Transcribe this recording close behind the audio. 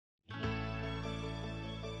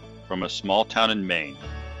From a small town in Maine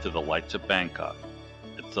to the lights of Bangkok,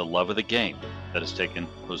 it's the love of the game that has taken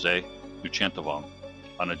Jose Nouchanthavong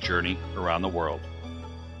on a journey around the world.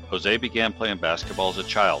 Jose began playing basketball as a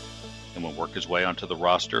child and would work his way onto the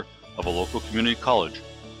roster of a local community college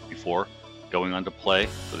before going on to play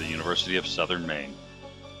for the University of Southern Maine.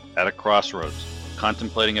 At a crossroads,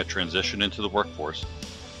 contemplating a transition into the workforce,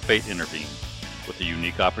 fate intervened with a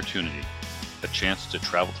unique opportunity, a chance to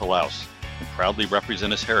travel to Laos and proudly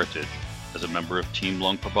represent his heritage as a member of Team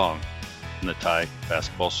Nouchanthavong in the Thai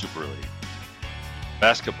Basketball Super League.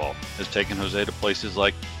 Basketball has taken Jose to places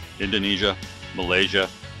like Indonesia, Malaysia,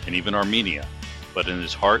 and even Armenia, but in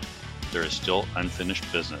his heart, there is still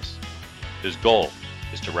unfinished business. His goal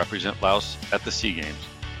is to represent Laos at the SEA Games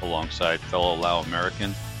alongside fellow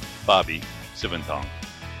Lao-American Bobby Sivantong.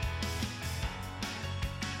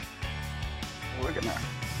 We're gonna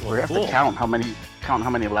have to count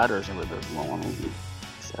how many letters are with this. 1,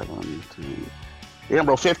 7, 2. Yeah,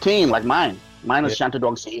 bro, 15 like mine. Mine is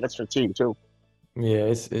Nouchanthavong C. That's 15 too. Yeah,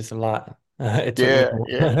 it's a lot.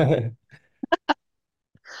 Yeah.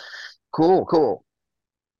 Cool.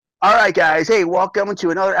 All right, guys. Hey, welcome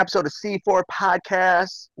to another episode of C4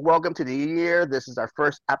 Podcast. Welcome to the year. This is our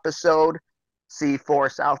first episode,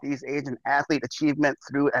 C4 Southeast Asian Athlete Achievement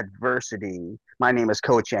Through Adversity. My name is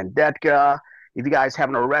Coach Andetka. If you guys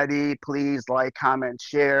haven't already, please like, comment,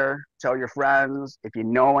 share, tell your friends. If you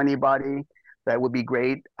know anybody that would be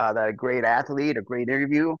great, that a great athlete, a great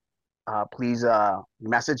interview, please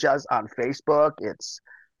message us on Facebook. It's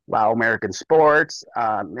Lao-American Sports.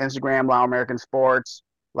 Instagram, Lao-American Sports.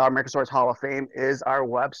 Lao-American Sports Hall of Fame is our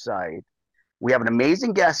website. We have an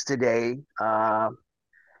amazing guest today.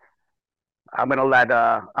 I'm gonna let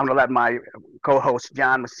my co-host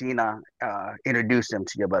John Messina introduce him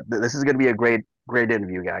to you. But this is gonna be a great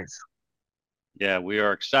interview, guys. Yeah, we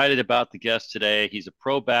are excited about the guest today. He's a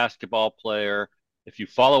pro basketball player. If you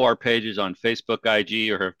follow our pages on Facebook,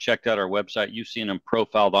 IG, or have checked out our website, you've seen him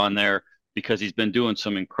profiled on there because he's been doing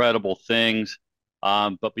some incredible things.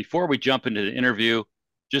 But before we jump into the interview,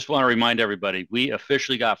 just want to remind everybody, we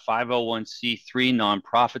officially got 501c3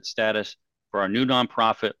 nonprofit status for our new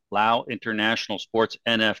nonprofit, Lao International Sports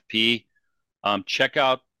NFP. Check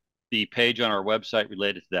out the page on our website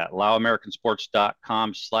related to that,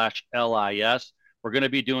 laoamericansports.com/LIS. We're going to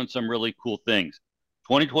be doing some really cool things.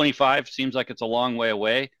 2025 seems like it's a long way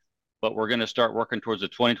away, but we're going to start working towards the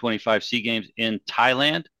 2025 SEA Games in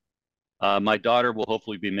Thailand. My daughter will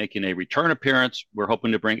hopefully be making a return appearance. We're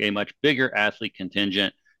hoping to bring a much bigger athlete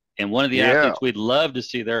contingent. And one of the athletes we'd love to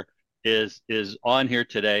see there is on here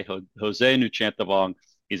today, Jose Nouchanthavong.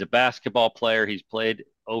 He's a basketball player. He's played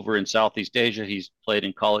over in Southeast Asia. He's played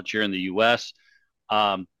in college here in the U.S.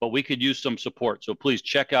 But we could use some support. So please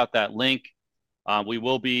check out that link. We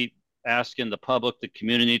will be asking the public, the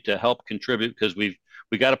community to help contribute because we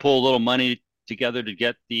got to pull a little money together to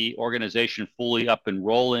get the organization fully up and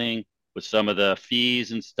rolling with some of the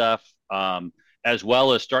fees and stuff, as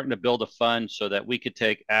well as starting to build a fund so that we could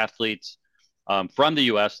take athletes from the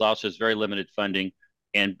U.S. Laos has very limited funding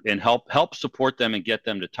and help support them and get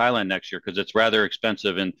them to Thailand next year because it's rather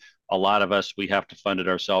expensive and a lot of us, we have to fund it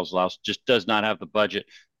ourselves. Laos just does not have the budget,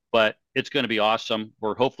 but it's going to be awesome.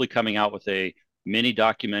 We're hopefully coming out with a mini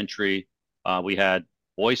documentary. We had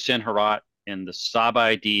Boy Sin Harat and the Sab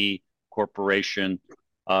ID Corporation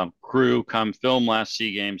crew come film last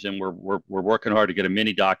SEA Games, and we're working hard to get a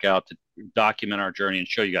mini doc out to document our journey and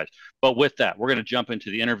show you guys. But with that, we're going to jump into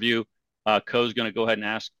the interview. Co's going to go ahead and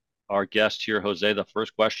ask our guest here, Jose, the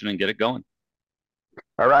first question and get it going.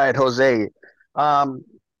 All right, Jose, and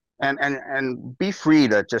be free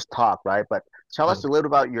to just talk, right? But tell us a little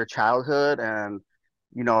about your childhood and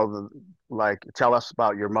tell us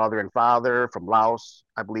about your mother and father from Laos.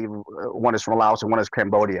 I believe one is from Laos and one is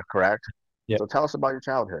Cambodia, correct? Yeah. So tell us about your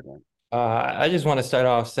childhood, man. I just want to start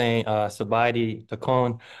off saying Sabaidi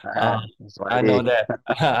Takon. I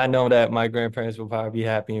know that my grandparents will probably be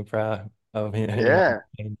happy and proud of him. Yeah.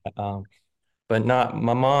 But not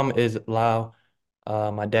my mom is Lao,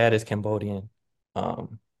 my dad is Cambodian. So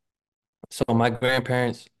my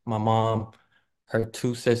grandparents, my mom, her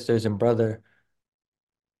 2 sisters and brother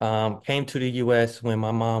came to the US when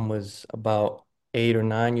my mom was about 8 or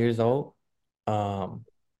 9 years old,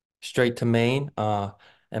 straight to Maine.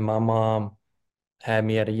 And my mom had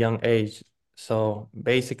me at a young age. So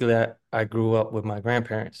basically, I grew up with my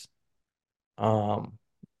grandparents up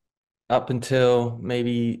until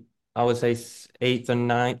maybe I would say 8th or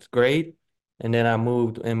 9th grade. And then I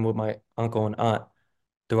moved in with my uncle and aunt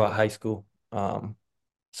throughout high school.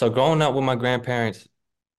 So growing up with my grandparents,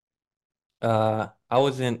 I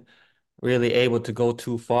wasn't really able to go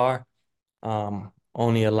too far.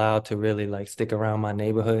 only allowed to really like stick around my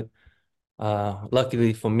neighborhood.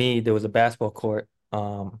 Luckily for me, there was a basketball court,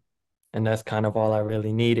 and that's kind of all I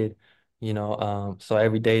really needed, you know. So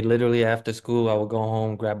every day, literally after school, I would go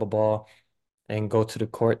home, grab a ball, and go to the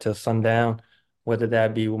court till sundown, whether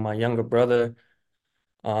that be with my younger brother,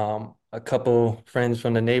 a couple friends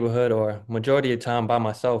from the neighborhood, or majority of the time by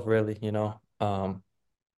myself, really, you know.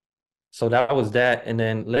 So that was that. And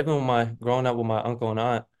then growing up with my uncle and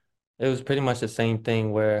aunt, it was pretty much the same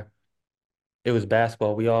thing where it was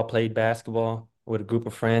basketball. We all played basketball with a group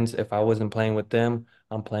of friends. If I wasn't playing with them,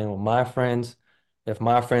 I'm playing with my friends. If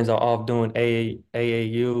my friends are off doing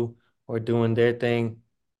AAU or doing their thing,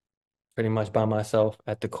 pretty much by myself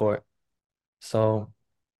at the court. So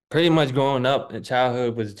pretty much growing up in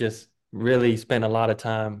childhood was just really spent a lot of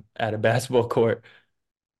time at a basketball court.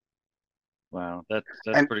 Wow, that's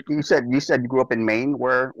And pretty you cool. said you grew up in Maine.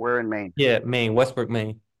 Where in Maine? Yeah, Maine, Westbrook,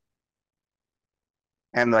 Maine.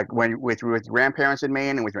 And like when with your grandparents in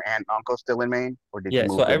Maine and with your aunt and uncle still in Maine, or did you Yeah, so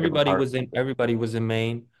move to a different part? everybody was in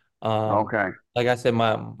Maine. Okay. Like I said,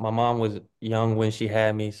 my mom was young when she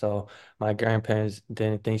had me, so my grandparents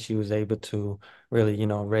didn't think she was able to really, you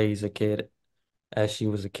know, raise a kid as she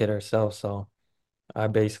was a kid herself. So I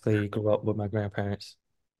basically grew up with my grandparents.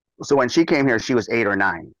 So when she came here, she was 8 or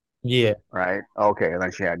 9, Yeah. right? Okay. And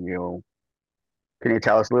then she had you. Can you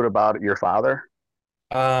tell us a little about your father?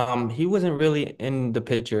 He wasn't really in the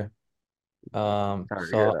picture. Sorry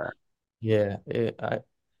to hear So that. yeah, I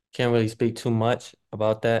can't really speak too much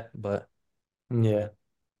about that, but yeah.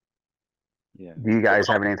 Yeah. Do you guys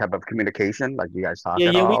have any type of communication? Like, do you guys talk Yeah,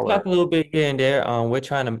 at yeah, we all, talk or a little bit here and there. We're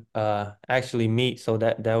trying to actually meet, so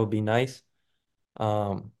that would be nice.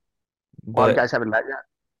 Um, well, you but guys haven't met yet?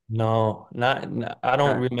 no, I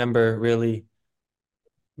don't Okay. remember really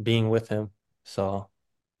being with him. So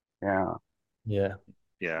Yeah. yeah.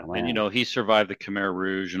 Yeah, Oh, and man. he survived the Khmer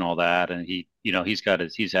Rouge and all that, and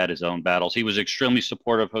he's had his own battles. He was extremely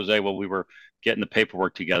supportive, Jose, while we were getting the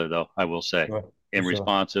paperwork together, though I will say, Sure, for and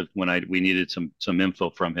sure. responsive when I we needed some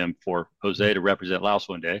info from him for Jose to represent Laos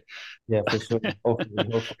one day. Yeah, for sure. Hopefully,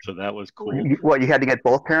 hopefully. So that was cool. What, you had to get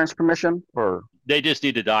both parents' permission for? They just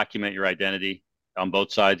need to document your identity on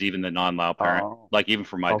both sides, even the non-Lao parent. Oh, Like even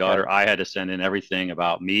for my okay. daughter, I had to send in everything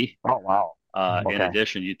about me. Oh, wow. In Okay.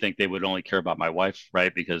 addition, you'd think they would only care about my wife,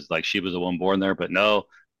 right? Because like she was the one born there, but no,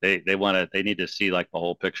 they need to see like the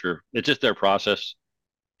whole picture. It's just their process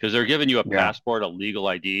because they're giving you a Yeah. passport, a legal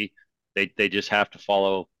ID. They just have to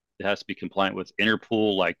follow. It has to be compliant with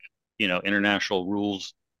Interpol, like international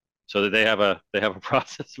rules, so that they have a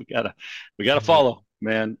process we gotta Mhm. follow,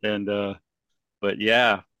 man. And but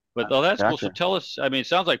yeah, but oh, that's cool. So Gotcha. tell us. I mean, it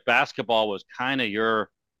sounds like basketball was kind of your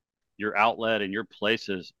outlet and your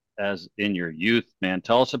places as in your youth, man.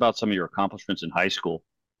 Tell us about some of your accomplishments in high school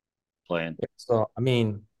playing. Yeah, so I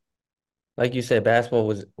mean, like you said, basketball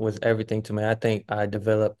was everything to me. I think I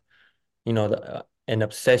developed, you know, an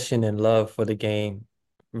obsession and love for the game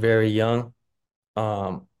very young.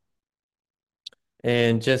 Um,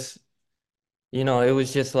 and just, you know, it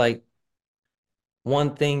was just like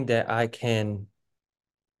one thing that I can,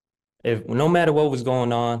 if no matter what was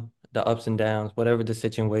going on, the ups and downs, whatever the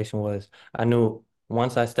situation was, I knew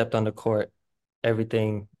once I stepped on the court,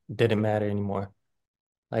 everything didn't matter anymore.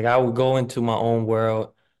 Like I would go into my own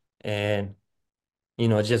world and, you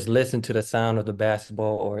know, just listen to the sound of the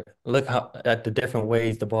basketball or look how at the different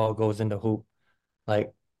ways the ball goes in the hoop.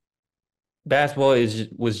 Like basketball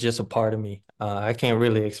was just a part of me. I can't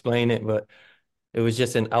really explain it, but it was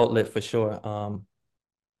just an outlet for sure.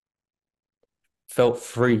 Felt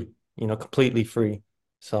free, you know, completely free.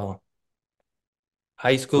 So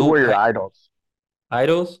Who were your idols?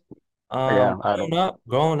 idols. Yeah, idols.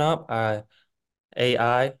 Growing up,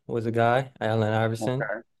 AI was a guy, Allen Iverson,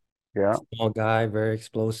 Okay. Yeah. small guy, very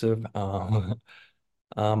explosive.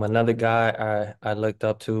 Another guy I looked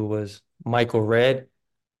up to was Michael Redd.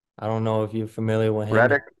 I don't know if you're familiar with him.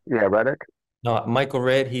 Reddick. Yeah, Reddick. No, Michael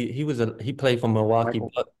Redd, he played for Milwaukee,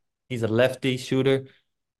 Michael. but he's a lefty shooter.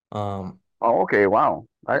 Um, Oh, okay. Wow.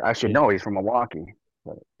 I should yeah, know he's from Milwaukee.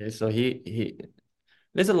 But so he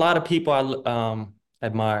there's a lot of people I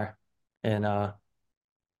admire and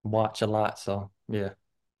watch a lot. So yeah.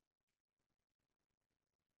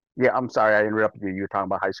 yeah, I'm sorry I interrupted you. You were talking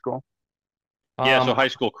about high school. Yeah, so Um, high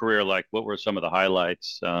school career, like what were some of the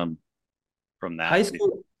highlights from that?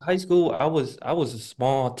 high school, I was a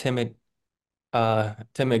small, timid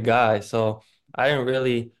guy, so I didn't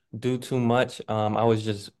really do too much. I was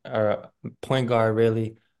just a point guard,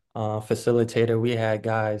 really, facilitator. We had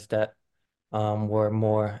guys that were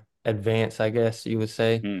more advanced, I guess you would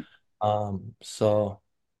say. Hmm. So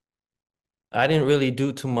I didn't really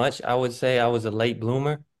do too much. I would say I was a late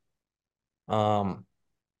bloomer. Um,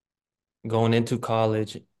 Going into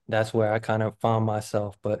college, that's where I kind of found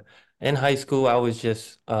myself. But in high school, I was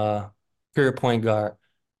just pure point guard.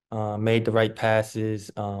 Made the right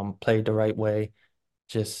passes, played the right way,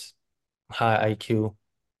 just high IQ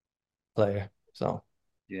player. So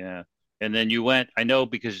Yeah. And then you went, I know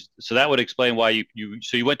because so that would explain why you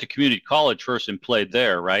went to community college first and played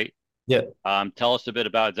there, right? yeah, Tell us a bit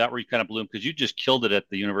about, is that where you kind of bloomed? Because you just killed it at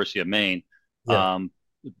the University of Maine. yeah. Um,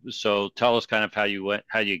 so tell us kind of how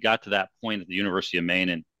you got to that point at the University of Maine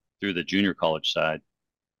and through the junior college side.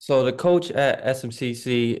 So the coach at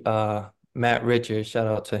SMCC, Matt Richards, shout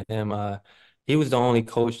out to him. He was the only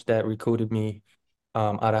coach that recruited me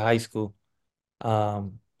out of high school.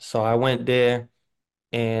 So I went there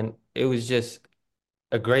and it was just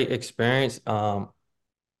a great experience. I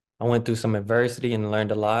went through some adversity and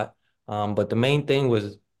learned a lot. But the main thing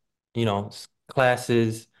was,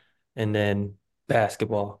 classes and then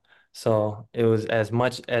basketball. So it was as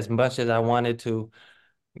much as I wanted to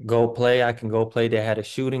go play, I can go play. They had a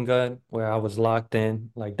shooting gun where I was locked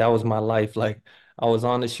in. Like that was my life. Like I was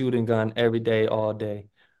on the shooting gun every day, all day.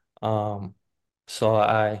 Um, so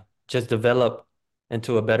I just developed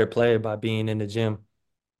into a better player by being in the gym.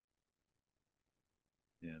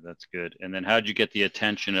 Yeah, that's good. And then how did you get the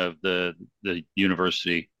attention of the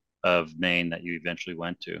University of Maine that you eventually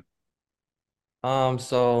went to?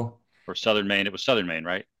 So Or Southern Maine? It was Southern Maine,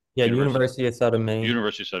 right? yeah, University University of Southern Maine.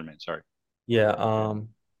 University of Southern Maine, sorry. Yeah,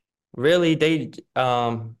 really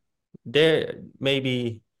they're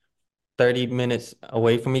maybe 30 minutes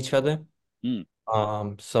away from each other. Hmm,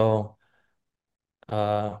 So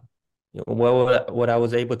uh what I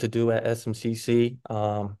was able to do at SMCC,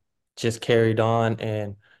 just carried on,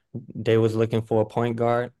 and they was looking for a point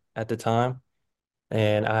guard at the time,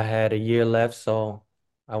 and I had a year left, so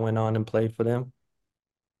I went on and played for them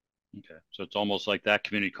okay. So it's almost like that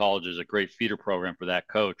community college is a great feeder program for that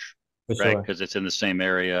coach, for right? sure. Because it's in the same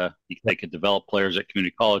area. Yeah, They could develop players at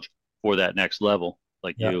community college for that next level,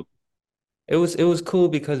 like yeah. you. It was cool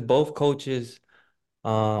because both coaches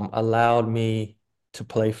allowed me to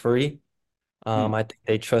play free. Hmm, I think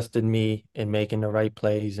they trusted me in making the right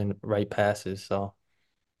plays and right passes, so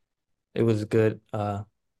it was good.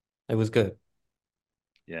 It was good.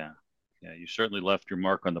 yeah. Yeah, you certainly left your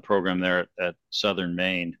mark on the program there at Southern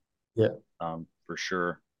Maine, Yeah. for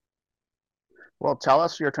sure. Well, tell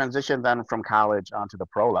us your transition then from college onto the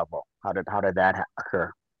pro level. How did that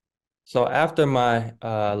occur? So after my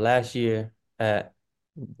last year at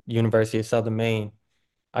University of Southern Maine,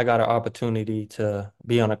 I got an opportunity to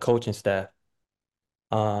be on a coaching staff.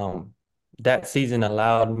 Um, that season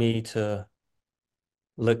allowed me to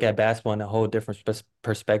look at basketball in a whole different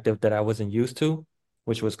perspective that I wasn't used to,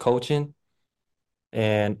 which was coaching.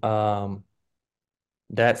 And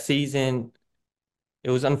that season,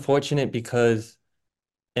 it was unfortunate because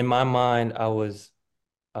in my mind, I was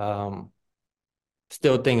um,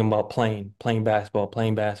 still thinking about playing basketball,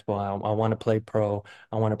 playing basketball. I want to play pro.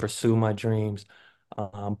 I want to pursue my dreams,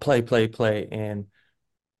 play, play, play. And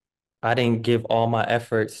I didn't give all my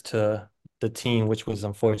efforts to the team, which was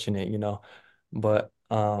unfortunate. But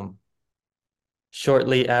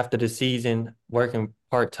shortly after the season, working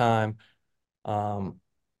part-time, um,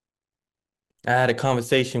 I had a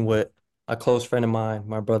conversation with a close friend of mine,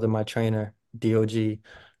 my brother, my trainer, DOG,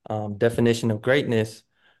 definition of greatness,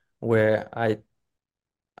 where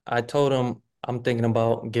I told him I'm thinking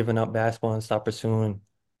about giving up basketball and stop pursuing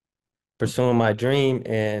my dream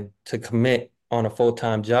and to commit on a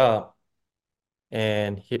full-time job.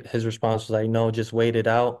 And his response was like, no, just wait it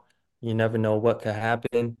out. You never know what could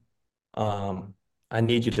happen. Um, I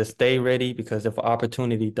need you to stay ready because if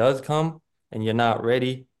opportunity does come and you're not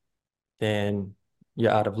ready, then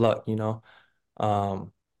you're out of luck.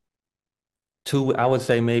 Um, I would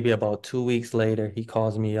say maybe about 2 weeks later, he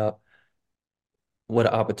calls me up with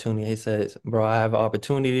an opportunity. He says, bro, I have an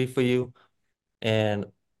opportunity for you. And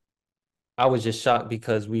I was just shocked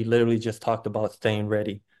because we literally just talked about staying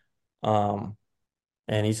ready. Um,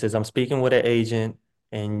 and he says, I'm speaking with an agent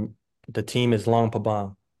and the team is Long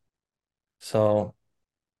Pabang. So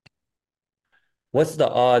what's the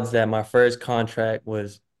odds that my first contract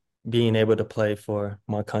was being able to play for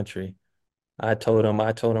my country? I told him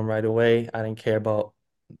right away, I didn't care about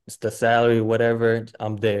the salary, whatever,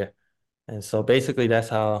 I'm there. And so basically that's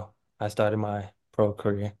how I started my pro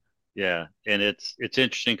career. Yeah, and it's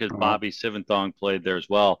interesting because Uh, Bobby Sivanthong played there as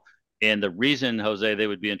well. And the reason, Jose, they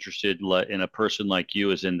would be interested in a person like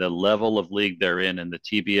you is in the level of league they're in the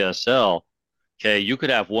TBSL. Okay, you could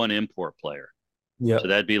have one import player. So Yep.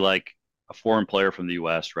 that'd be like a foreign player from the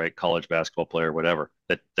U.S., right? College basketball player, whatever.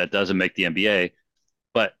 That doesn't make the NBA,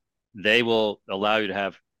 but they will allow you to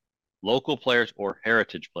have local players or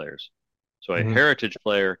heritage players. So a Hmm. heritage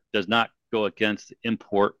player does not go against the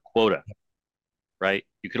import quota, right?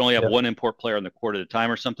 You can only have Yep. one import player on the court at a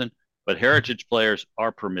time or something, but heritage players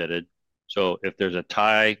are permitted. So if there's a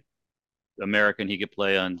Thai American, he could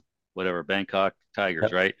play on whatever Bangkok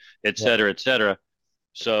Tigers, Yep. right? Et Yep. cetera, et cetera.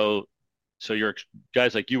 So so your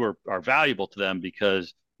guys like you are valuable to them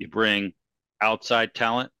because you bring outside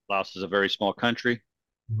talent. Laos is a very small country,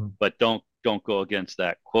 Mhm. but don't go against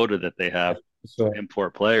that quota that they Yeah, have for to sure.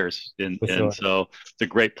 import players. For And sure. so it's a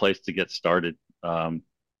great place to get started,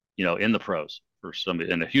 in the pros for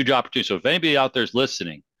somebody and a huge opportunity. So if anybody out there is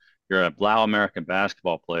listening, you're a Lao-American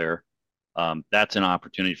basketball player, that's an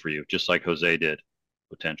opportunity for you, just like Jose did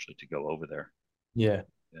potentially to go over there. Yeah.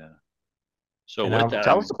 Yeah. So And with I that,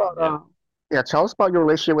 Tell us about yeah. yeah, tell us about your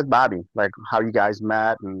relationship with Bobby, like how you guys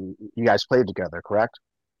met and you guys played together, correct?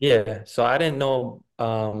 Yeah, so I didn't know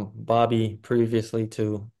Bobby previously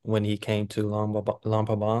to when he came to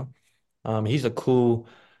Lumpabong. He's a cool,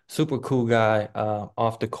 super cool guy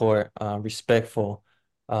off the court, respectful.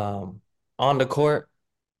 Um, on the court,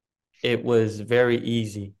 it was very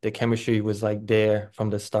easy. The chemistry was like there from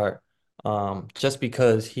the start. Just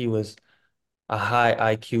because he was a high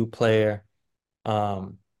IQ player,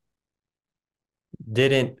 um,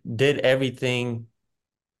 did everything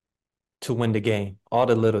to win the game, all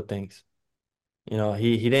the little things. You know,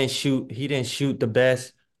 he didn't shoot the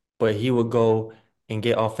best, but he would go and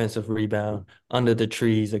get offensive rebound under the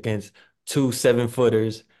trees against two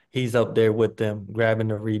 7-footers. He's up there with them, grabbing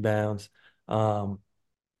the rebounds, um,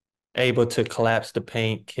 able to collapse the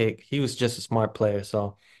paint, kick. He was just a smart player.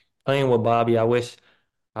 So playing with Bobby,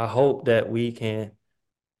 I hope that we can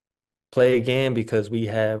play again because we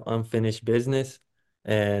have unfinished business.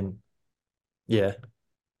 And yeah.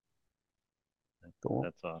 Cool.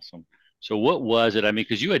 That's awesome. So what was it? I mean,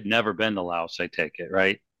 because you had never been to Laos, I take it,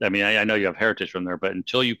 right? I mean, I know you have heritage from there, but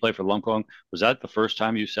until you played for Lumpong, was that the first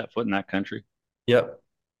time you set foot in that country? Yep.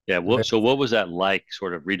 Yeah. So what was that like,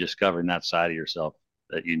 sort of rediscovering that side of yourself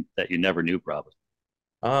that you never knew, probably?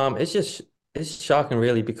 It's shocking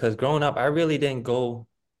really because growing up I really didn't go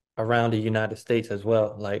around the United States as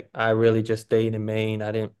well. Like I really just stayed in Maine.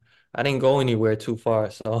 I didn't go anywhere too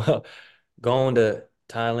far. So going to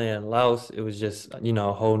Thailand and Laos, it was just,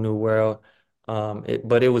 a whole new world.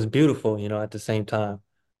 But it was beautiful, at the same time.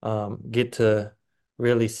 Get to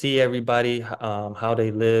really see everybody, how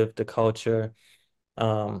they live, the culture,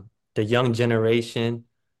 the young generation,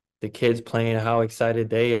 the kids playing, how excited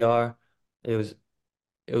they are. It was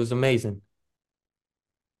it was amazing.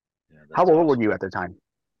 Yeah, How that's old were awesome. you at the time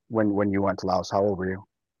when you went to Laos? How old were you?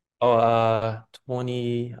 Oh,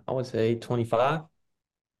 20, I would say 25.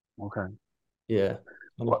 Okay. Yeah,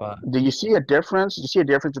 What, 25. do you see a difference? Do you see a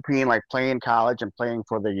difference between like playing college and playing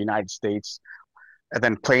for the United States and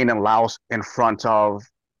then playing in Laos in front of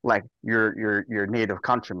like your native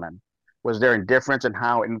countrymen? Was there a difference in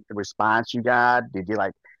how in the response you got? Did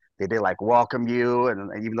they like welcome you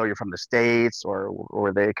and even though you're from the States or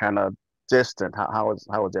were they kind of distant? How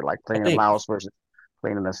was it like I playing in think, Laos versus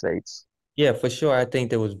playing in the States? yeah, for sure. I think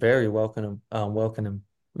they was very welcoming. I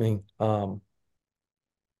mean,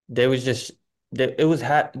 they was just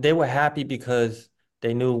they were happy because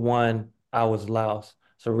they knew one, I was Laos.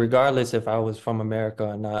 So regardless if I was from America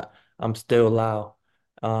or not, I'm still Lao.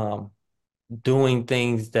 Um, doing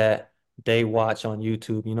things that they watch on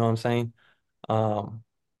YouTube, you know what I'm saying? Um,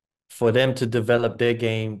 for them to develop their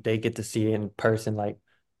game, they get to see it in person. Like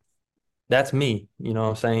that's me, you know what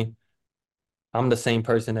I'm saying? I'm the same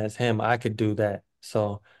person as him. I could do that.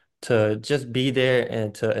 So to just be there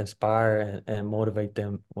and to inspire and motivate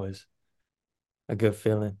them was a good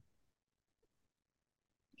feeling.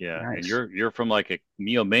 Yeah, and Nice. you're from like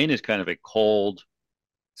Maine is kind of a cold,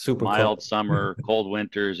 Super mild cool. summer, cold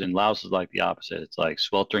winters, and Laos is like the opposite. It's like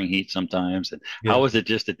sweltering heat sometimes. And how Yeah. was it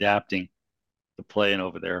just adapting to playing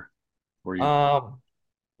over there? Were you? Um,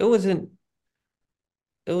 it wasn't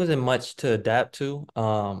it wasn't much to adapt to.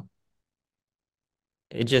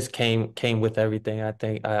 It just came with everything. I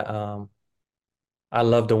think I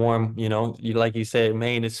love the warm, you like you said,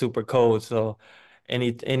 Maine is super cold, so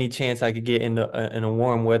any chance I could get in a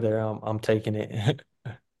warm weather, I'm taking it.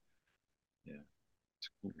 Yeah, it's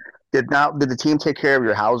cool. Did the team take care of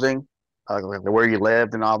your housing, like where you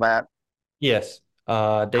lived and all that, Yes,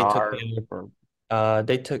 car or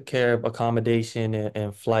they took care of accommodation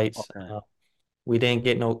and flights. okay. We didn't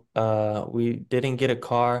get a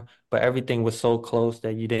car, but everything was so close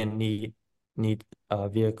that you didn't need a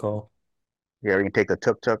vehicle. Yeah, you can take the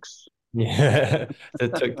tuk-tuks. Yeah,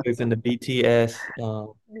 that took place in the BTS. Yeah.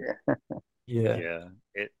 Yeah,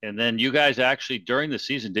 Yeah. And then you guys actually during the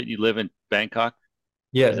season, didn't you live in Bangkok?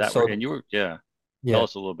 Is yeah. that where, and So you were, yeah. Tell yeah.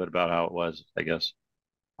 us a little bit about how it was, I guess.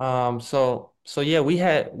 So yeah, we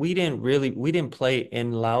didn't play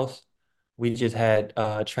in Laos. We just had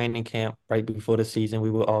training camp right before the season.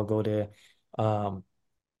 We would all go there um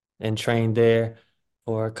and train there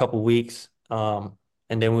for a couple weeks.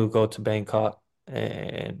 And then we would go to Bangkok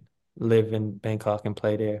and live in Bangkok and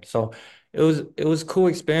play there. So it was a cool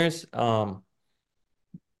experience.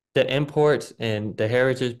 The imports and the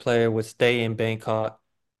heritage player would stay in Bangkok,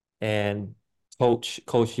 and Coach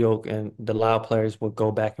Yoke and the Lao players would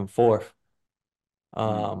go back and forth.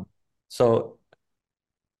 Hmm. So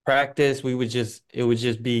practice, it would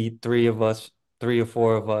just be three of us, three or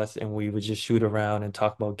four of us, and we would just shoot around and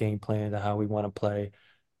talk about game plans and how we want to play.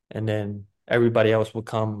 And then everybody else would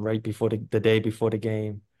come right before the day before the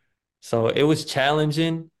game. So it was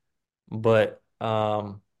challenging, but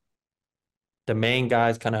the main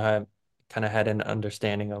guys kind of had an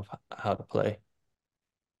understanding of how to play.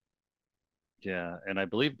 Yeah. And I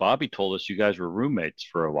believe Bobby told us you guys were roommates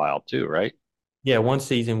for a while too, right? Yeah, one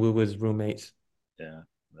season we was roommates. Yeah.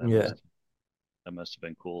 That Yeah. must that must have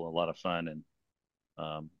been cool, a lot of fun and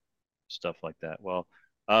um, stuff like that. Well,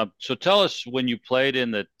 so tell us when you played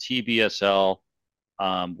in the TBSL,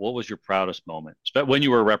 what was your proudest moment? When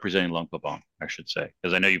you were representing Luang, I should say,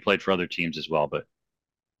 because I know you played for other teams as well. But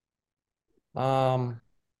Um,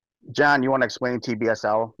 John, you want to explain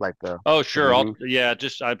TBSL, like oh, the sure, league? yeah.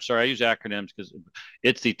 Just I'm sorry, I use acronyms because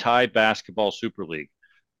it's the Thai Basketball Super League.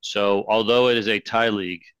 So although it is a Thai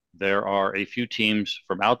league, there are a few teams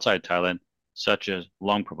from outside Thailand, such as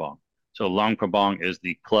Luang Prabang. So Luang Prabang is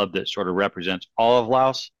the club that sort of represents all of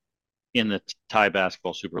Laos in the Thai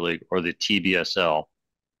Basketball Super League or the TBSL.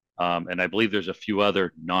 And I believe there's a few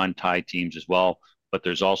other non-Thai teams as well, but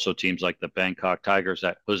there's also teams like the Bangkok Tigers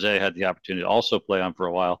that Jose had the opportunity to also play on for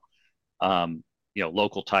a while. Um,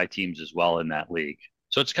 local Thai teams as well in that league.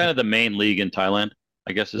 So it's kind of the main league in Thailand,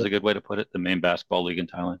 I guess is yeah. a good way to put it. The main basketball league in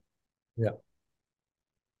Thailand. Yeah.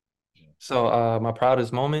 So my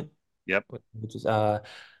proudest moment, Yep. which is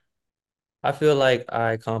I feel like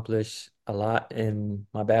I accomplished a lot in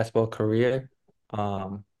my basketball career.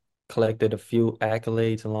 Um, Collected a few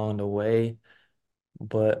accolades along the way,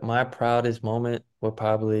 but my proudest moment were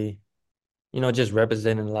probably, just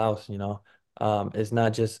representing Laos,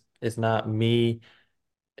 it's not me,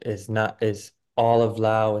 it's all of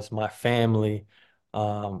Laos, it's my family.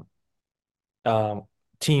 Um, um,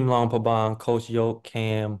 Team Long Prabang, Coach Yoke,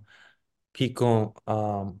 Cam, Pikung,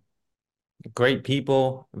 great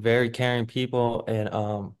people, very caring people, and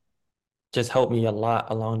just helped me a lot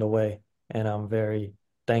along the way, and I'm very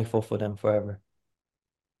thankful for them forever.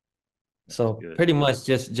 That's So good. pretty much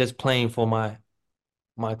just playing for my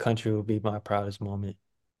country would be my proudest moment.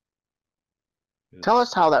 Good. Tell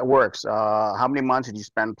us how that works. How many months did you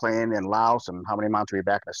spend playing in Laos, and how many months were you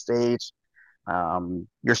back in the States?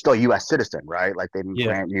 You're still a U.S. citizen, right? Like they didn't Yeah.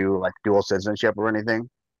 grant you like dual citizenship or anything.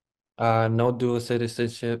 No dual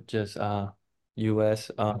citizenship, just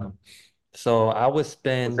US. So I would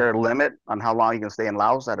Was spend there a limit on how long you can stay in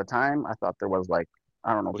Laos at a time? I thought there was like,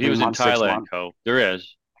 I don't know, Well, he three was in months, six Thailand, months. Co. There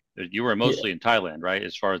is. You were yeah, mostly in Thailand, right?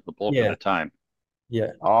 As far as the bulk of yeah, the time.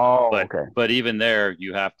 yeah, Oh, But okay. but even there,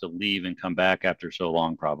 you have to leave and come back after so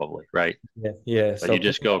long, probably, right? yeah, yeah. But So you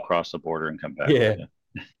just go across the border and come back. yeah, Yeah.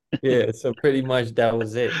 yeah. So pretty much that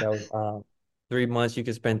was it. That was 3 months. You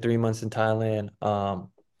could spend 3 months in Thailand.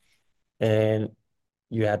 And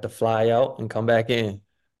you had to fly out and come back in.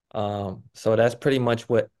 So that's pretty much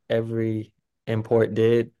what every import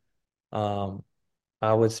did. Um,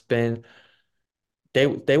 I would spend they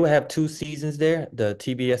would have two seasons there, the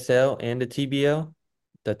TBSL and the TBL,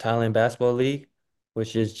 the Thailand Basketball League,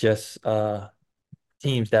 which is just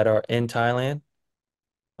teams that are in Thailand.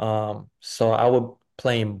 So I would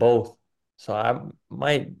play in both. So I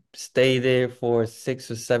might stay there for 6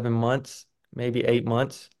 or 7 months, maybe 8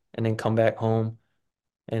 months, and then come back home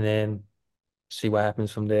and then see what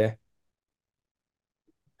happens from there.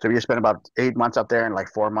 So you spent about 8 months up there and like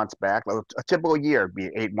 4 months back. Like a typical year would be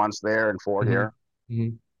 8 months there and four hmm here.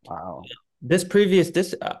 hmm Wow. This previous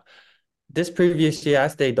this previous year, I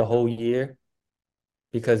stayed the whole year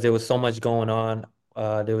because there was so much going on.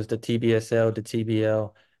 There was the TBSL, the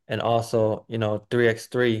TBL, and also,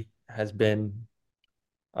 3x3 has been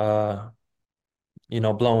uh,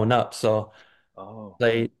 blowing up. So Oh,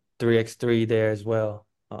 played 3x3 there as well.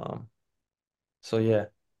 So yeah,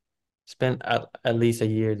 spent at least a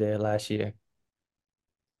year there last year.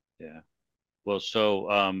 yeah. Well,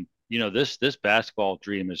 so this basketball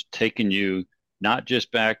dream has taken you. not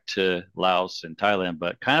just back to Laos and Thailand,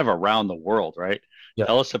 but kind of around the world, right? Yeah.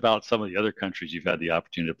 Tell us about some of the other countries you've had the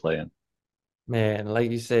opportunity to play in. Man,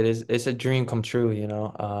 like you said, it's a dream come true, you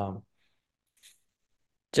know.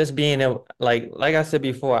 Just being able, like I said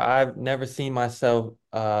before, I've never seen myself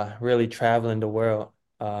really traveling the world.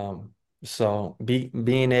 So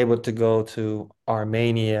being able to go to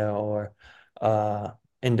Armenia or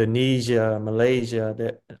Indonesia, Malaysia,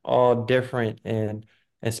 they're all different and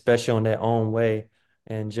special in their own way.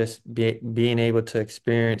 And just being able to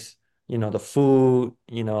experience, the food,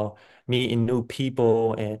 meeting new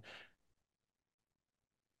people, and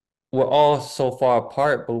we're all so far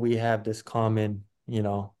apart, but we have this common,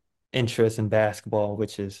 interest in basketball,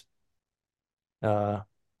 which is uh,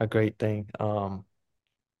 a great thing.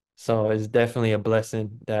 So it's definitely a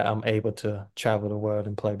blessing that I'm able to travel the world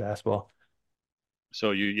and play basketball.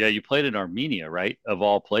 So you played in Armenia, right? Of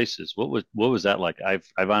all places. What was that like? I've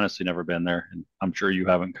honestly never been there, and I'm sure you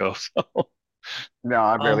haven't, go. So No,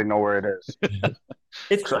 I barely Um, know where it is.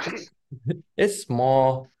 it's it's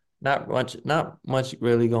small, not much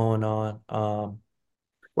really going on.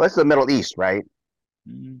 Well, it's the Middle East, right?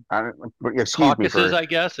 mm, I, excuse me Caucasus, I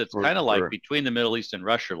guess. It's kind of like for between the Middle East and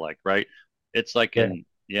Russia, like, right? It's like Yeah,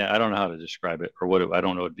 yeah, I don't know how to describe it or I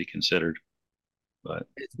don't know what it'd be considered, but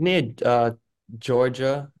it's near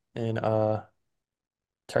Georgia and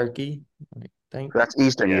Turkey, I think. that's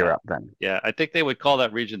Eastern yeah, Europe then. yeah. I think they would call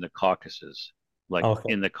that region the Caucasus, like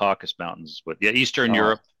Okay. in the Caucasus Mountains. But yeah, Eastern Oh,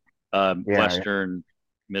 Europe, yeah, yeah. Western,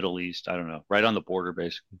 Middle East. I don't know, right on the border,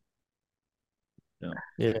 basically. Yeah.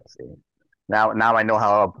 Yeah. See. Now I know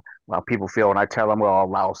how people feel when I tell them, well,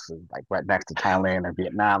 Laos is like right next to Thailand and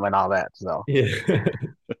Vietnam and all that. So Yeah.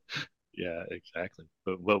 Yeah, exactly.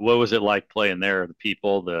 But what was it like playing there? The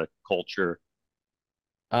people, the culture.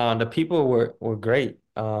 The people were great.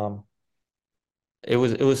 It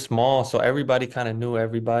was small, so everybody kind of knew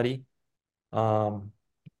everybody. Um,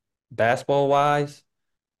 Basketball wise,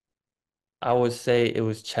 I would say it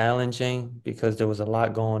was challenging because there was a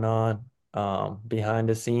lot going on behind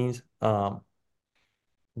the scenes.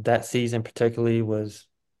 That season particularly was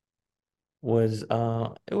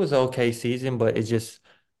it was okay season, but it just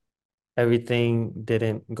everything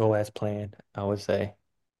didn't go as planned, I would say.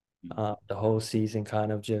 The whole season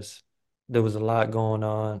kind of just there was a lot going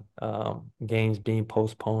on, games being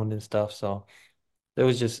postponed and stuff. So there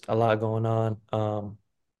was just a lot going on.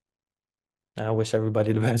 I wish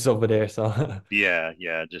everybody the best over there. So Yeah,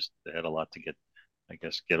 yeah, just they had a lot to get, I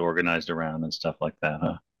guess, get organized around and stuff like that,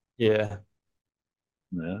 huh? yeah,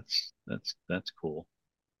 That's cool.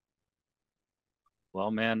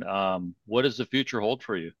 Well, man, what does the future hold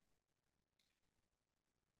for you?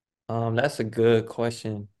 that's a good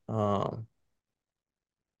question.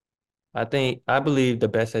 I believe the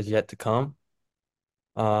best has yet to come.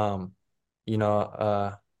 Um,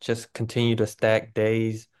 just continue to stack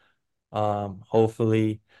days.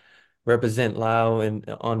 Hopefully represent Lao and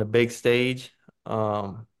on the big stage.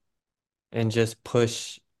 Um, and just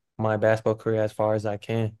push my basketball career as far as I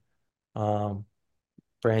can. Um,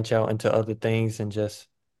 Branch out into other things and just,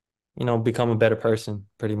 become a better person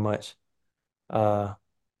pretty much. Uh,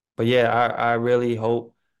 but yeah, I really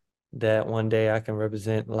hope that one day I can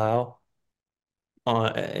represent Lao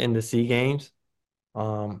in the Sea Games.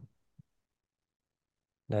 Um,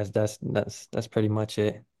 that's pretty much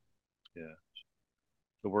it. Yeah,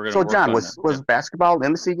 so we're gonna so work John, on that. Yeah. was basketball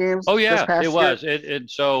in the Sea Oh Games this yeah, it past year? was.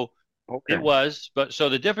 So it Okay, was, but so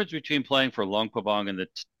the difference between playing for Luangprabang and the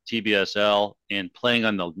TBSL and playing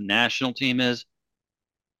on the national team is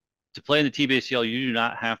to play in the TBSL, you do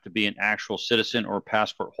not have to be an actual citizen or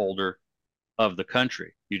passport holder of the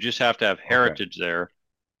country. You just have to have okay, heritage there.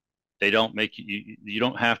 They don't make you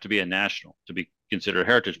don't have to be a national to be considered a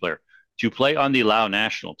heritage player. To play on the Lao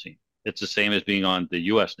national team, it's the same as being on the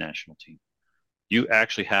US national team. You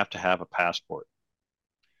actually have to have a passport.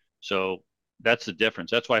 So that's the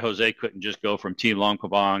difference. That's why Jose couldn't just go from Team Long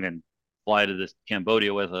Prabang and fly to this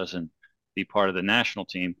Cambodia with us and be part of the national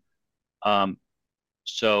team. Um,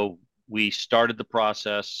 so we started the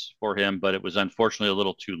process for him, but it was unfortunately a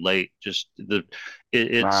little too late. Just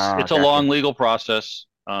it's a gotcha. long legal process.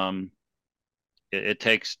 It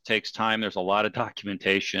takes time. There's a lot of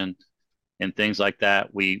documentation and things like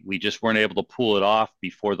that. We just weren't able to pull it off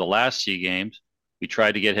before the last Sea Games. We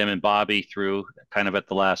tried to get him and Bobby through kind of at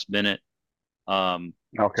the last minute,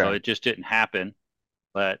 so Okay, it just didn't happen.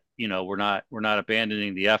 But we're not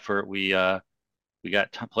abandoning the effort. We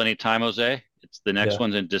got plenty of time, Jose. It's the next Yeah.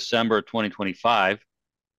 one's in December 2025.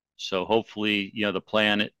 So hopefully, the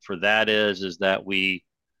plan for that is that we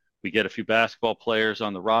We get a few basketball players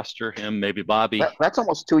on the roster, him, maybe Bobby. That's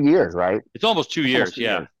almost 2 years, right? It's almost two That's almost years. two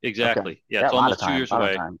Yeah, years. Okay. exactly. Yeah, Yeah, it's a lot of almost two time. years A lot of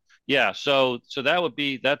away. time. Yeah, so that would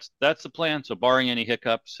be that's the plan. So barring any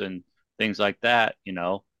hiccups and things like that,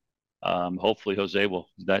 hopefully Jose will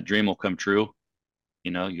that dream will come true.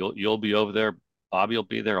 You'll be over there. Bobby will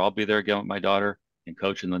be there. I'll be there again with my daughter and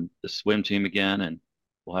coaching the swim team again, and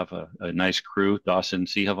we'll have a nice crew. Dawson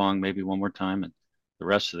Seahavong maybe one more time, and the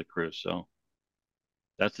rest of the crew. So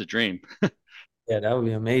that's the dream. Yeah, that would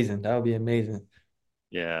be amazing. That would be amazing.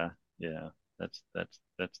 Yeah, yeah.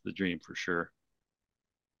 That's the dream for sure.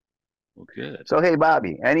 Well, good. So hey,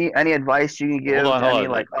 Bobby, any advice you can Hold give on, to any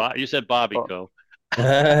hold like on. You said Bobby, oh, Co.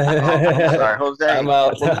 I'm sorry, Jose. Time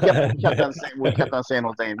out. Well, we kept on saying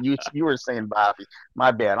Jose. You were saying Bobby.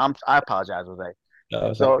 My bad. I apologize, Jose. No,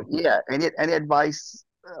 it's So okay. yeah, any advice?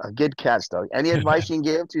 Good catch though. Any advice you can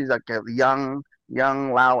give to like a young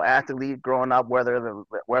Lao athlete growing up,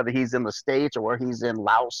 whether he's in the States or where he's in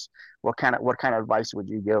Laos? What kind of advice would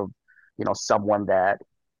you give? Someone that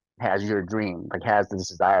has your dream, like has this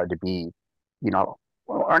desire to be,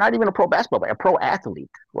 or not even a pro basketball player, a pro athlete.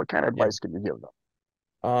 What kind of Yeah. advice could you give them?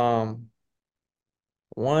 Um,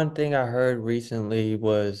 One thing I heard recently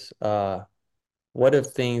was what if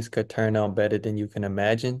things could turn out better than you can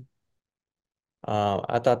imagine?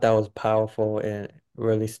 I thought that was powerful and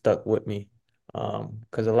really stuck with me.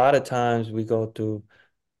 Because a lot of times we go through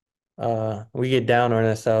we get down on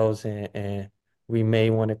ourselves and we may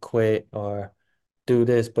want to quit or do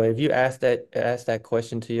this. But if you ask that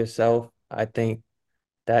question to yourself, I think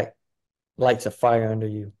that lights a fire under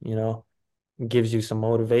you, gives you some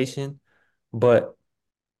motivation. But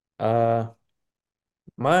uh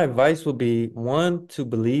my advice would be one, to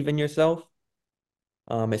believe in yourself.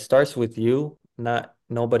 It starts with you, not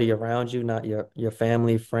nobody around you, not your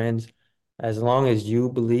family, friends. As long as you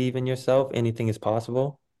believe in yourself, anything is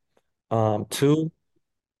possible. Two,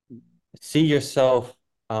 see yourself,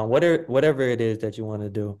 whatever it is that you want to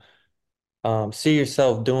do. See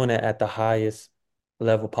yourself doing it at the highest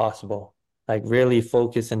level possible. Like really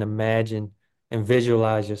focus and imagine and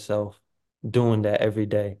visualize yourself doing that every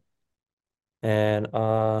day. And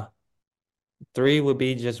three would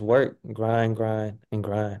be just work, grind, grind, and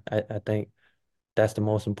grind. I think that's the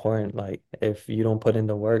most important. Like if you don't put in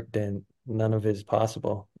the work, then none of it is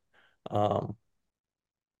possible. Um,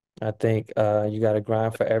 I think you got to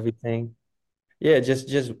grind for everything. Yeah, just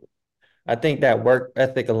I think that work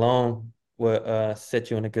ethic alone will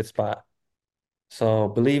set you in a good spot. So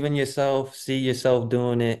believe in yourself, see yourself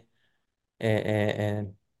doing it,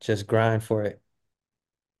 and just grind for it.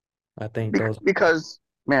 I think those. Because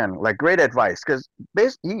man, like great advice. Because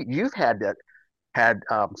basically, you've had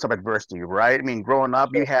some adversity, right? I mean, growing up,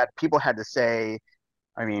 you had people had to say,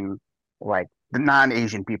 I mean, like the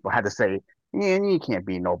non-Asian people had to say, yeah, you can't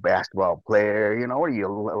be no basketball player. What are you,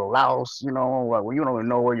 Laos? You don't even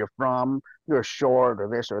know where you're from. You're short or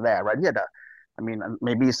this or that, right? You had to. I mean,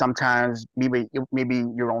 maybe sometimes maybe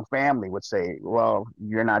your own family would say, well,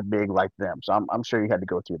 you're not big like them. So I'm sure you had to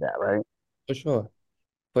go through that, right? For sure.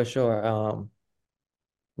 For sure.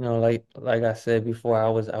 Like I said before, I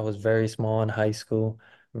was very small in high school,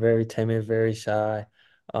 very timid, very shy.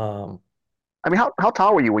 Um, I mean, how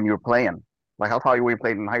tall were you when you were playing? Like, how tall were you when you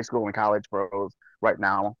played in high school and college pros right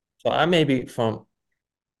now? so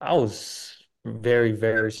I was very,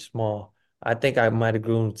 very small. I think I might have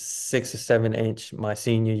grown 6 or 7 inch my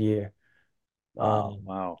senior year. Wow.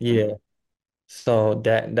 Yeah. So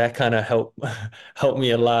that kind of helped helped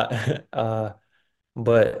me a lot.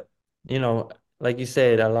 But you know, like you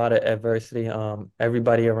said, a lot of adversity.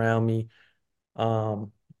 Everybody around me,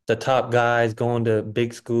 um, the top guys going to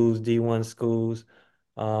big schools, D1 schools,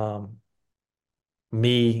 um,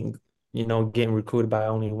 me, getting recruited by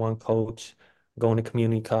only one coach, going to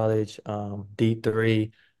community college,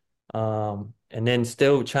 D3, and then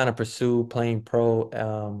still trying to pursue playing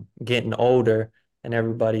pro, getting older, and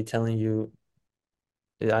everybody telling you,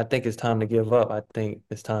 I think it's time to give up. I think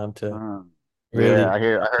it's time to Mm. Yeah, really I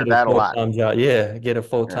heard get a that a lot. full-time job. Yeah, get a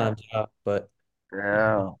Yeah, full-time job, but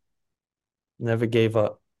yeah. never gave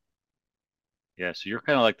up. Yeah, so you're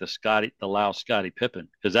kind of like the Lao Scotty Pippen,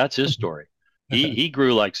 because that's his story. He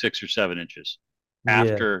grew like 6 or 7 inches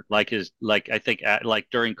Yeah, after like I think like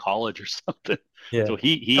during college or something. yeah. So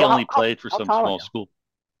he So only played for how some tall are small you? school.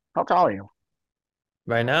 How tall are you?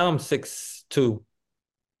 Right now I'm 6'2".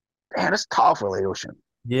 Man, that's tall for Laotian,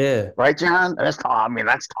 Yeah. right, John? That's tall. I mean,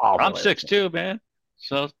 that's tall for I'm six Laotian. two, man.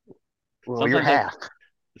 So Well, you're sometimes I half.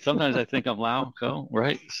 sometimes I think I'm Lao, Co,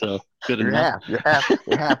 right? So good You're enough. half. You're half.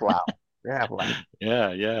 You're half Lao. You're half Lao.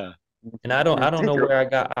 Yeah, yeah. And I don't You I don't think know you're where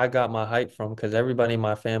I got my height from because everybody in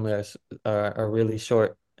my family are really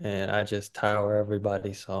short. and I just tower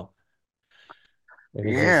everybody. So it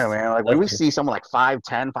was Yeah, just man. Like when we nothing. see someone like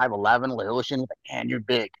 5'10", 5'11", like Ocean, like, man, you're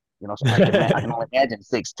big. So I can only imagine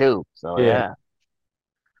 6'2". So Yeah, yeah.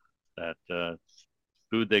 That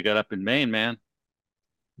food they got up in Maine, man.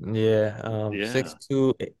 yeah. Yeah.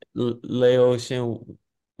 6'2", Laotian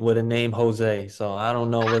with a name Jose. So I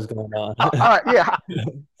don't know what's going on. All right, yeah.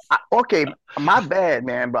 Okay, my bad,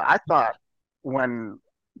 man. But I thought when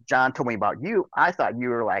John told me about you, I thought you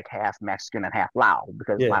were like half Mexican and half Lao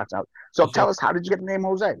because Yeah, last time. So for tell sure. us, how did you get the name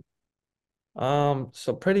Jose?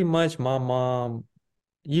 So pretty much my mom,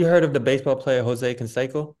 you heard of the baseball player Jose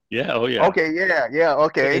Canseco? Yeah. Oh yeah. Okay, yeah, yeah, Yeah.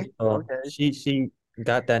 okay, So okay. she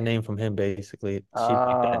got that name from him basically. She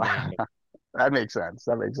picked that Uh, name. that makes sense.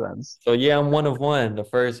 That makes sense. So yeah, I'm one of one, the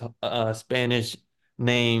first Spanish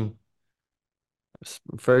name,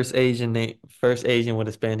 first Asian with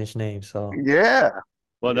a Spanish name. So Yeah,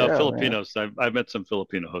 Well, no, yeah, man. Filipinos. I've met some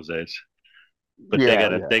Filipino Jose's, but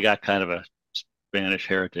Yeah, yeah, they got kind of a Spanish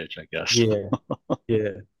heritage, I guess. yeah, yeah,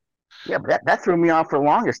 yeah. But that threw me off for the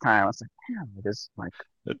longest time. I was like, damn, this like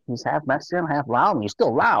he's half Mexican, half Lao, and he's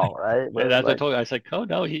still Lao, right? But And it's as I like, told you, I said, "Co,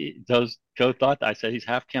 no, he does." Co thought I said he's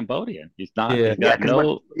half Cambodian. He's not. yeah, He's yeah, got because when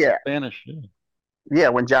no yeah, Spanish. Yeah. yeah,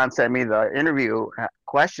 when John sent me the interview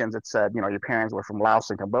questions, it said, your parents were from Laos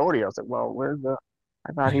and Cambodia. I was like, well, where's the?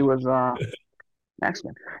 I thought he was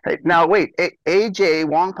Mexican. Hey, now wait, AJ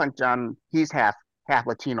Wong Punch John, he's half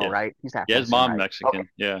Latino, Yeah. right? He's half Yeah, his Mexican, mom right? Okay, Mexican.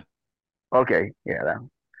 Yeah. okay, yeah.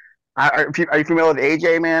 Are you familiar with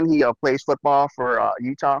AJ, man? He plays football for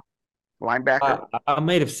Utah, linebacker. I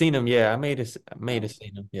may have seen him. Yeah, I may Uh, have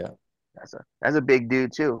seen him. Yeah, that's a big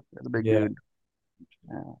dude too. That's a big yeah. dude.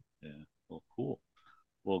 Yeah. Yeah. Well, cool.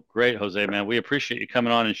 Well, great, Jose, man. We appreciate you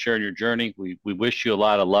coming on and sharing your journey. We wish you a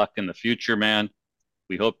lot of luck in the future, man.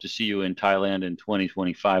 We hope to see you in Thailand in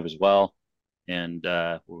 2025 as well. And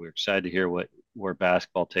we're excited to hear where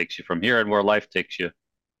basketball takes you from here and where life takes you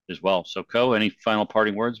as well. So, Co, any final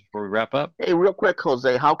parting words before we wrap up? Hey, real quick,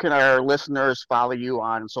 Jose, how can our listeners follow you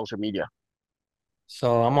on social media?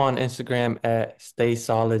 So I'm on Instagram at Stay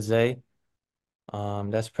Solid Zay.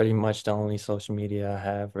 That's pretty much the only social media I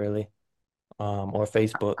have really. Or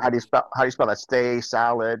Facebook. How do you spell that? Stay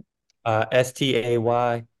salad.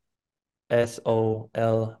 StaySolidZay.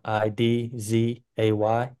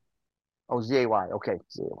 Oh, ZAY. Okay,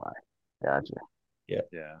 ZAY. Gotcha. Yeah.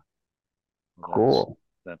 Yeah. Well, Cool.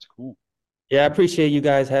 that's cool. Yeah, I appreciate you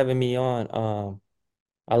guys having me on.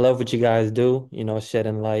 I love what you guys do,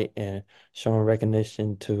 shedding light and showing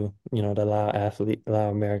recognition to, the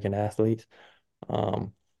Lao-American athletes.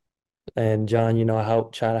 Um, and John,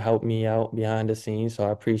 try to help me out behind the scenes. So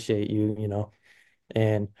I appreciate you,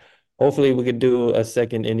 and hopefully we could do a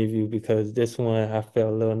second interview because this one I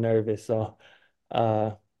felt a little nervous. So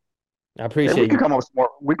uh, I Yeah, we appreciate can you. come up with some more.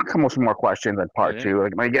 We can come up with some more questions in Oh part yeah. two.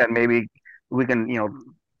 Like again, maybe we can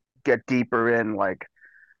get deeper in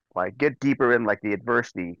get deeper in like the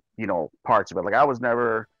adversity parts of it. Like I was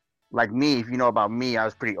never like me. If you know about me, I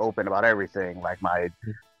was pretty open about everything. Like my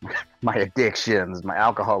addictions, my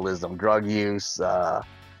alcoholism, drug use.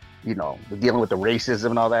 Dealing with the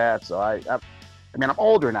racism and all that. So I mean, I'm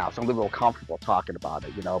older now, so I'm a little comfortable talking about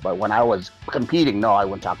it. But when I was competing, no, I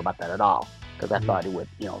wouldn't talk about that at all because I thought it would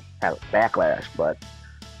have a backlash. But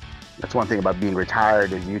that's one thing about being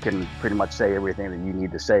retired is you can pretty much say everything that you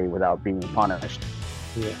need to say without being punished.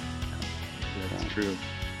 Yeah. That's true.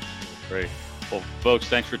 Great. Well, folks,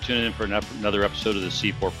 thanks for tuning in for another episode of the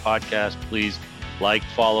C4 podcast. Please like,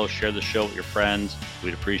 follow, share the show with your friends.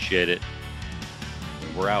 We'd appreciate it.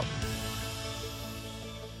 And we're out.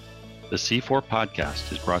 The C4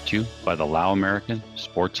 podcast is brought to you by the Lao-American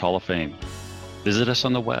Sports Hall of Fame. Visit us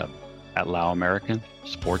on the web at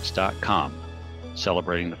laoamericansports.com,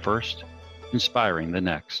 celebrating the first, inspiring the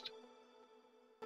next.